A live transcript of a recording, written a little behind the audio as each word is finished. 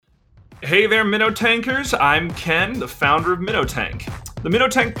Hey there, Minnow Tankers. I'm Ken, the founder of Minnow Tank. The Minnow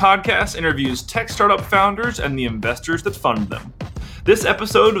Tank podcast interviews tech startup founders and the investors that fund them. This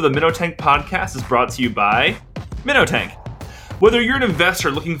episode of the Minnow Tank podcast is brought to you by Minnow Tank. Whether you're an investor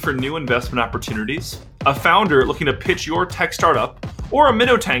looking for new investment opportunities, a founder looking to pitch your tech startup, or a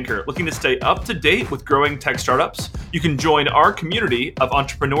Minnow Tanker looking to stay up to date with growing tech startups, you can join our community of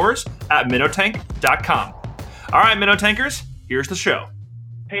entrepreneurs at minnowtank.com. All right, Minnow Tankers, here's the show.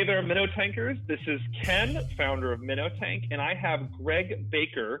 Hey there, Minnow Tankers. This is Ken, founder of Minnow Tank, and I have Greg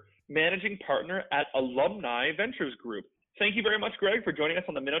Baker, managing partner at Alumni Ventures Group. Thank you very much, Greg, for joining us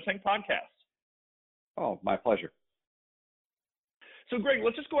on the Minnow Tank podcast. Oh, my pleasure. So, Greg,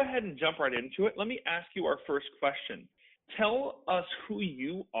 let's just go ahead and jump right into it. Let me ask you our first question. Tell us who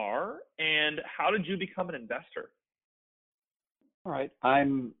you are and how did you become an investor? All right.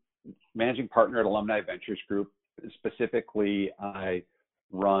 I'm managing partner at Alumni Ventures Group. Specifically, I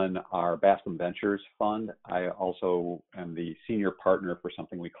run our Bascom Ventures Fund. I also am the senior partner for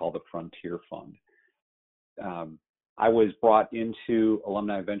something we call the Frontier Fund. I was brought into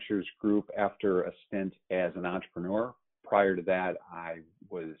Alumni Ventures Group after a stint as an entrepreneur. Prior to that, I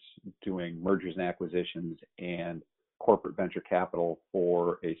was doing mergers and acquisitions and corporate venture capital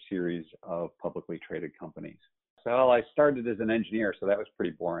for a series of publicly traded companies. So I started as an engineer, so that was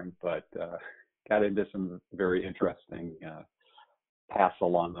pretty boring, but got into some very interesting paths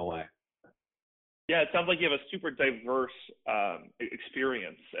along the way. Yeah, it sounds like you have a super diverse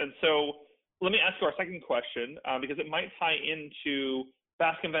experience. And so let me ask you our second question, because it might tie into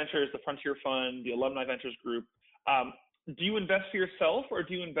Bascom Ventures, the Frontier Fund, the Alumni Ventures Group. Do you invest for yourself or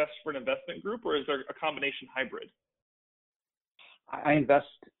do you invest for an investment group, or is there a combination hybrid? I invest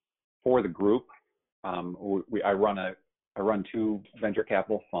for the group. I run two venture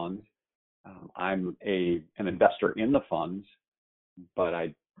capital funds. I'm an investor in the funds, but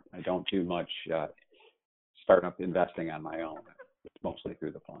I don't do much startup investing on my own. It's mostly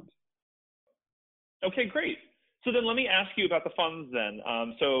through the funds. Okay, great. So then let me ask you about the funds then.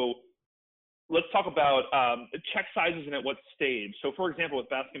 So let's talk about check sizes and at what stage. So for example, with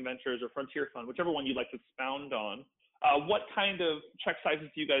Bascom Ventures or Frontier Fund, whichever one you'd like to expound on, what kind of check sizes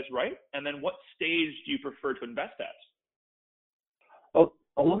do you guys write? And then what stage do you prefer to invest at? Well,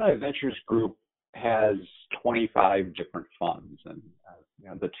 Alumni Ventures Group has 25 different funds, and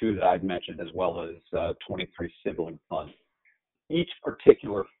the two that I've mentioned, as well as 23 sibling funds. Each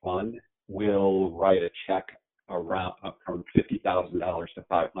particular fund will write a check around from $50,000 to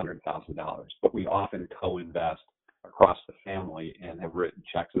 $500,000, but we often co-invest across the family and have written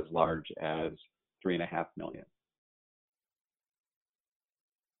checks as large as $3.5 million.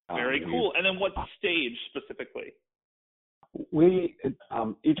 Very cool. And then what stage specifically? We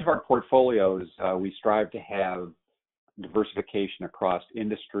each of our portfolios, we strive to have diversification across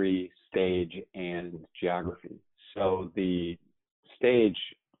industry, stage, and geography. So the stage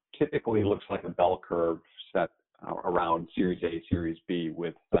typically looks like a bell curve set around Series A, Series B,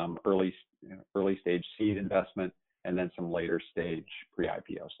 with some early stage seed investment and then some later stage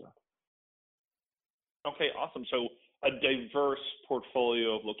pre-IPO stuff. Okay, awesome. So a diverse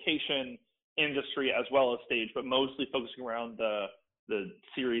portfolio of location, industry, as well as stage, but mostly focusing around the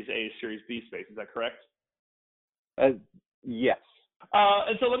Series A, Series B space. Is that correct? Yes.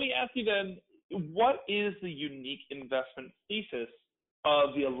 And so let me ask you then, what is the unique investment thesis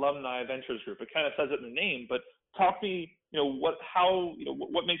of the Alumni Ventures Group? It kind of says it in the name, but talk to me,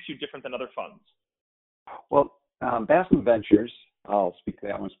 what makes you different than other funds? Well, Bascom Ventures, I'll speak to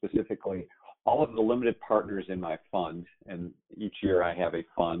that one specifically. All of the limited partners in my fund, and each year I have a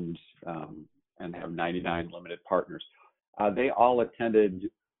fund and have 99 limited partners, they all attended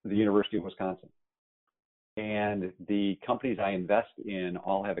the University of Wisconsin. And the companies I invest in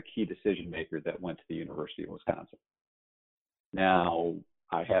all have a key decision maker that went to the University of Wisconsin. Now,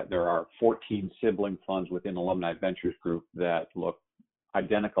 there are 14 sibling funds within Alumni Ventures Group that look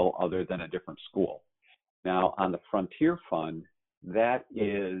identical other than a different school. Now, on the Frontier Fund, that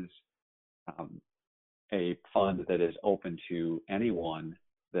is a fund that is open to anyone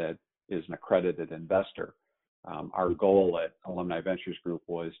that is an accredited investor. Our goal at Alumni Ventures Group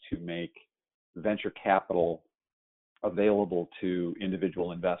was to make venture capital available to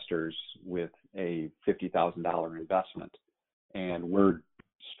individual investors with a $50,000 investment. And we're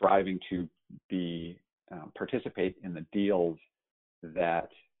striving to participate in the deals that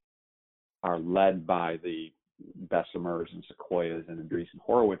are led by the Bessemers and Sequoias and Andreessen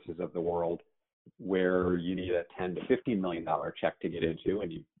Horowitzes of the world, where you need a $10 to $15 million check to get into,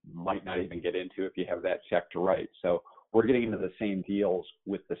 and you might not even get into if you have that check to write. So we're getting into the same deals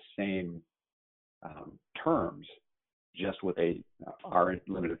with the same terms just with our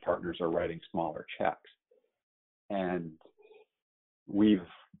limited partners are writing smaller checks. And we've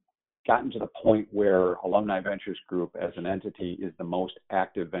gotten to the point where Alumni Ventures Group as an entity is the most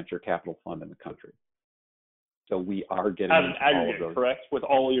active venture capital fund in the country. So we are getting as an aggregate, correct? With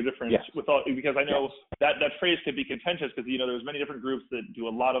all your different, yes. Because I know that phrase could be contentious because, there's many different groups that do a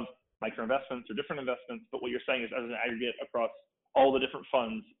lot of micro investments or different investments, but what you're saying is as an aggregate across all the different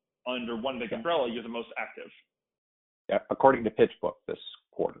funds under one big umbrella, you're the most active. Yeah, according to PitchBook this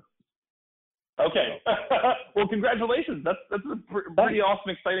quarter. Okay. Well, congratulations. That's a pretty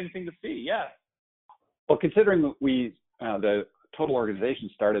awesome, exciting thing to see. Yeah. Well, considering the total organization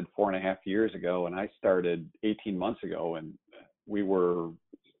started 4.5 years ago, and I started 18 months ago, and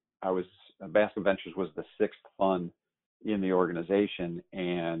Bascom Ventures was the 6th fund in the organization,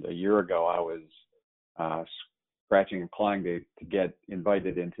 and a year ago I was scratching and clawing to get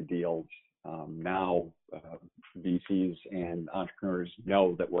invited into deals. Now VCs and entrepreneurs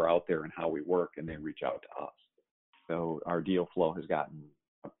know that we're out there and how we work, and they reach out to us. So our deal flow has gotten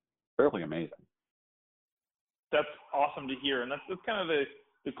fairly amazing. That's awesome to hear, and that's kind of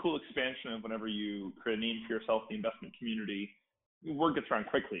the cool expansion of whenever you create a name for yourself, the investment community. Word gets around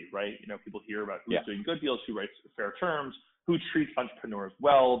quickly, right? People hear about who's doing good deals, who writes fair terms, who treats entrepreneurs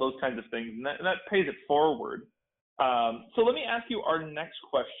well, those kinds of things, and that pays it forward. So let me ask you our next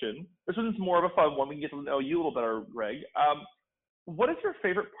question. This one's more of a fun one. We can get to know you a little better, Greg. What is your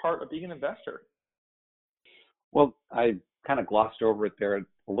favorite part of being an investor? Well, I kind of glossed over it there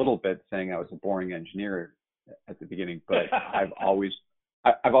a little bit, saying I was a boring engineer at the beginning, but I've always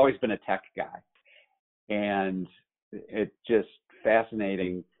been a tech guy, and it's just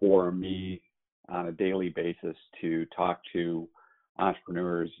fascinating for me on a daily basis to talk to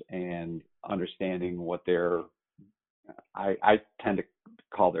entrepreneurs and understanding what I tend to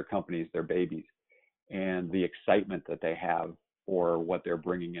call their companies their babies, and the excitement that they have for what they're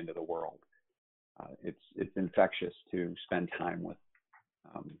bringing into the world. It's infectious to spend time with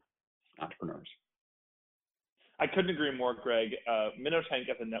entrepreneurs. I couldn't agree more, Greg. Minotank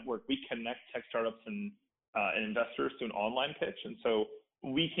as a network, we connect tech startups and investors to an online pitch. And so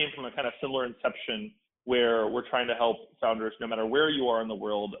we came from a kind of similar inception where we're trying to help founders, no matter where you are in the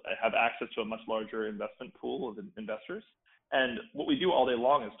world, have access to a much larger investment pool of investors. And what we do all day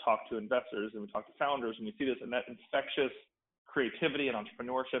long is talk to investors, and we talk to founders, and we see this, and that infectious creativity and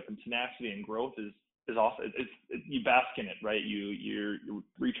entrepreneurship and tenacity and growth is awesome. You bask in it, right? You're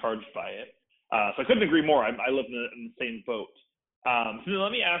recharged by it. So I couldn't agree more. I live in the same boat. So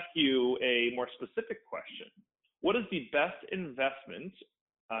let me ask you a more specific question. What is the best investment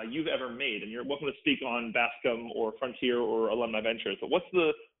you've ever made? And you're welcome to speak on Bascom or Frontier or Alumni Ventures, but what's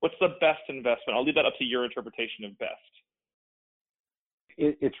the best investment? I'll leave that up to your interpretation of best.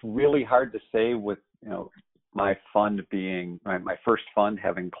 It's really hard to say with, my fund being my first fund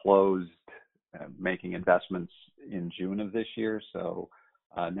having closed, making investments in June of this year. So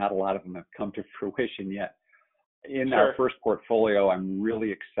not a lot of them have come to fruition yet. In our first portfolio, I'm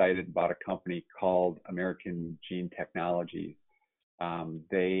really excited about a company called American Gene Technologies.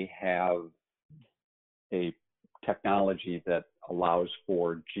 They have a technology that allows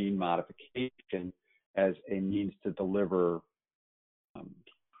for gene modification as a means to deliver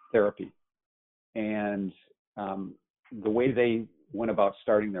therapy. And the way they went about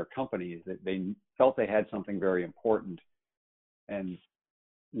starting their company is that they felt they had something very important and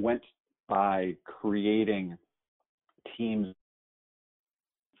went by creating teams to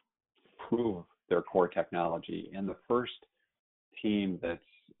prove their core technology. And the first team that's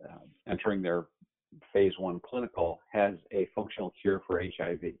entering their phase 1 clinical has a functional cure for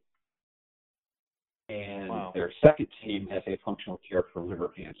HIV. And their second team has a functional cure for liver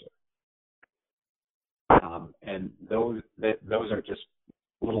cancer. And those are just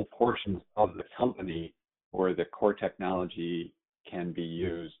little portions of the company where the core technology can be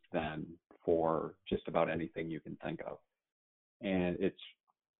used then for just about anything you can think of. And it's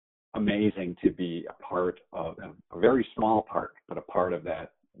amazing to be a part of a very small part, but a part of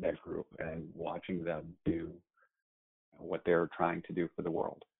that group and watching them do what they're trying to do for the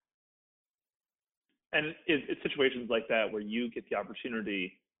world. And it's situations like that where you get the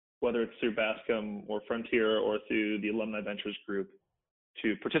opportunity, whether it's through Bascom or Frontier or through the Alumni Ventures Group,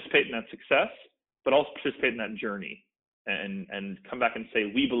 to participate in that success, but also participate in that journey and come back and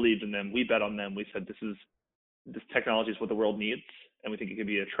say, we believed in them, we bet on them, we said this technology is what the world needs, and we think it can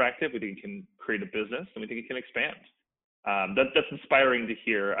be attractive, we think it can create a business, and we think it can expand. That's inspiring to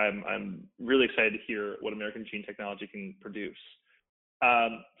hear. I'm really excited to hear what American Gene Technology can produce.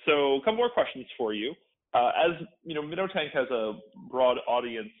 So a couple more questions for you. As you know, Minotank has a broad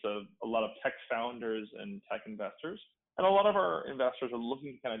audience of a lot of tech founders and tech investors. And a lot of our investors are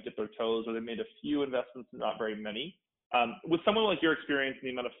looking to kind of dip their toes, or they made a few investments, not very many. With someone like your experience and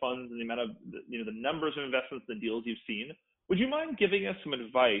the amount of funds and the amount of, the numbers of investments and the deals you've seen, would you mind giving us some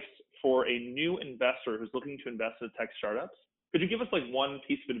advice for a new investor who's looking to invest in tech startups? Could you give us like one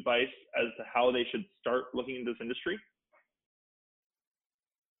piece of advice as to how they should start looking into this industry?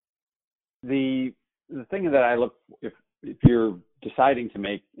 The thing that I look, if you're deciding to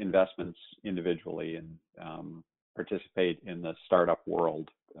make investments individually and participate in the startup world,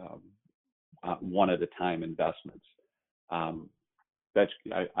 one at a time investments, I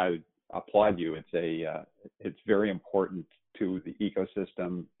applaud you. It's very important to the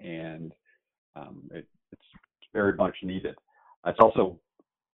ecosystem, and it's very much needed. It's also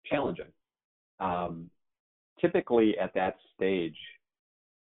challenging. Typically at that stage,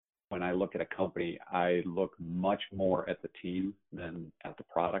 when I look at a company, I look much more at the team than at the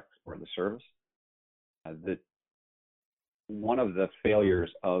product or the service. One of the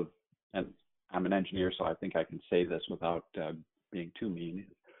failures of, and I'm an engineer, so I think I can say this without being too mean,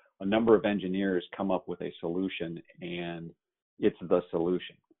 a number of engineers come up with a solution and it's the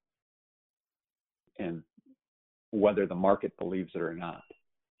solution. And whether the market believes it or not,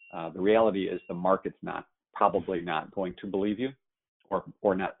 the reality is the market's probably not going to believe you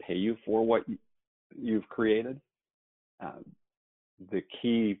or not pay you for what you've created. The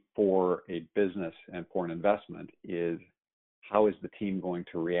key for a business and for an investment is, how is the team going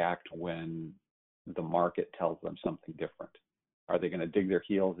to react when the market tells them something different? Are they going to dig their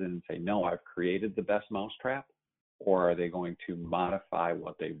heels in and say, no, I've created the best mousetrap? Or are they going to modify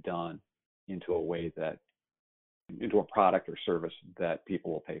what they've done into a product or service that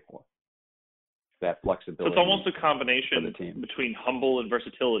people will pay for? That flexibility. So it's almost a combination between humble and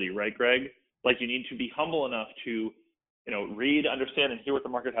versatility, right, Greg? Like, you need to be humble enough to, read, understand, and hear what the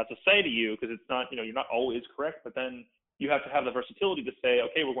market has to say to you, because it's not, you're not always correct, but then you have to have the versatility to say,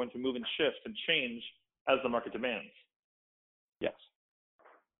 okay, we're going to move and shift and change as the market demands. Yes.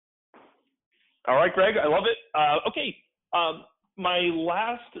 All right, Greg, I love it. Okay,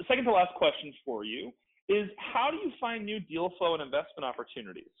 my second to last question for you is, how do you find new deal flow and investment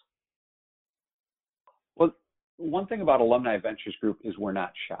opportunities? Well, one thing about Alumni Ventures Group is we're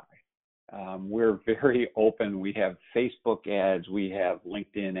not shy. We're very open. We have Facebook ads, we have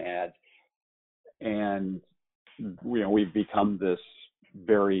LinkedIn ads, and we've become this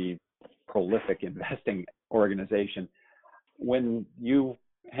very prolific investing organization. When you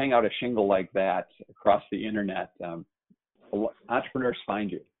hang out a shingle like that across the internet, entrepreneurs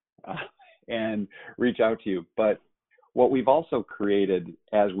find you and reach out to you. But what we've also created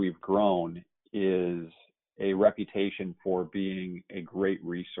as we've grown is a reputation for being a great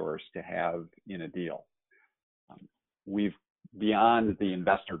resource to have in a deal. Beyond the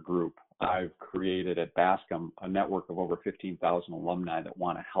investor group, I've created at Bascom a network of over 15,000 alumni that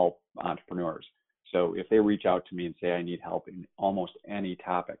want to help entrepreneurs. So if they reach out to me and say, I need help in almost any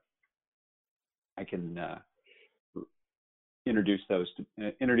topic, I can introduce them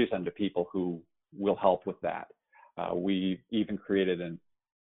to people who will help with that. We even created a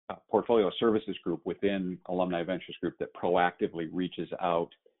portfolio services group within Alumni Ventures Group that proactively reaches out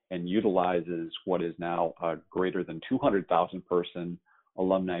and utilizes what is now a greater than 200,000 person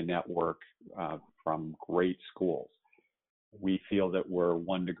alumni network from great schools. We feel that we're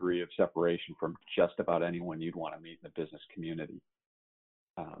 1 degree of separation from just about anyone you'd want to meet in the business community.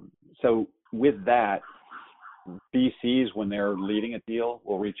 So with that, VCs, when they're leading a deal,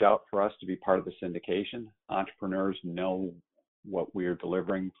 will reach out for us to be part of the syndication. Entrepreneurs know what we're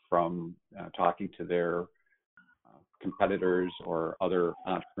delivering from talking to their competitors or other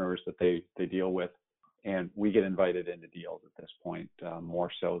entrepreneurs that they deal with. And we get invited into deals at this point, more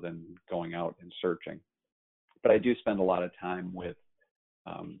so than going out and searching. But I do spend a lot of time with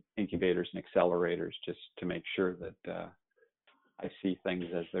incubators and accelerators just to make sure that I see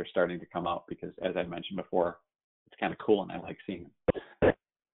things as they're starting to come out, because as I mentioned before, it's kind of cool and I like seeing them.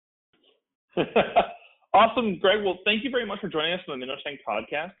 Awesome, Greg. Well, thank you very much for joining us on the Minnow Tank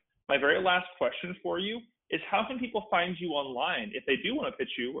podcast. My very last question for you is, how can people find you online if they do want to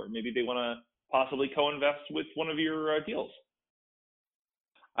pitch you, or maybe they want to possibly co-invest with one of your deals?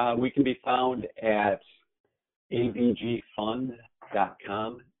 We can be found at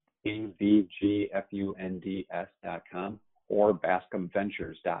avgfund.com, avgfunds.com, or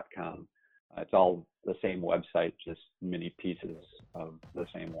bascomventures.com. It's all the same website, just many pieces of the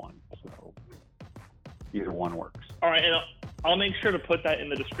same one. So either one works. All right, and I'll make sure to put that in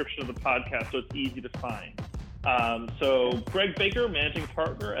the description of the podcast so it's easy to find. So Greg Baker, managing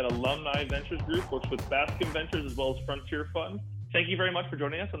partner at Alumni Ventures Group, works with Bascom Ventures as well as Frontier Fund. Thank you very much for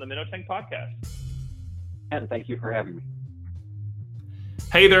joining us on the Minnow Tank podcast. And thank you for having me.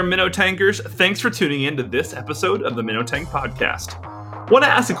 Hey there, Minnow Tankers. Thanks for tuning in to this episode of the Minnow Tank Podcast. Want to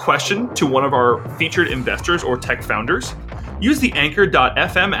ask a question to one of our featured investors or tech founders? Use the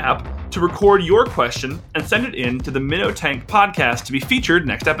Anchor.fm app to record your question and send it in to the Minnow Tank Podcast to be featured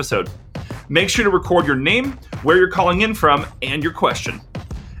next episode. Make sure to record your name, where you're calling in from, and your question.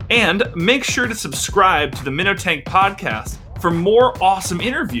 And make sure to subscribe to the Minnow Tank Podcast for more awesome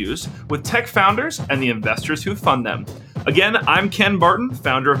interviews with tech founders and the investors who fund them. Again, I'm Ken Barton,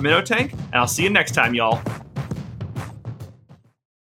 founder of Minnow Tank, and I'll see you next time, y'all.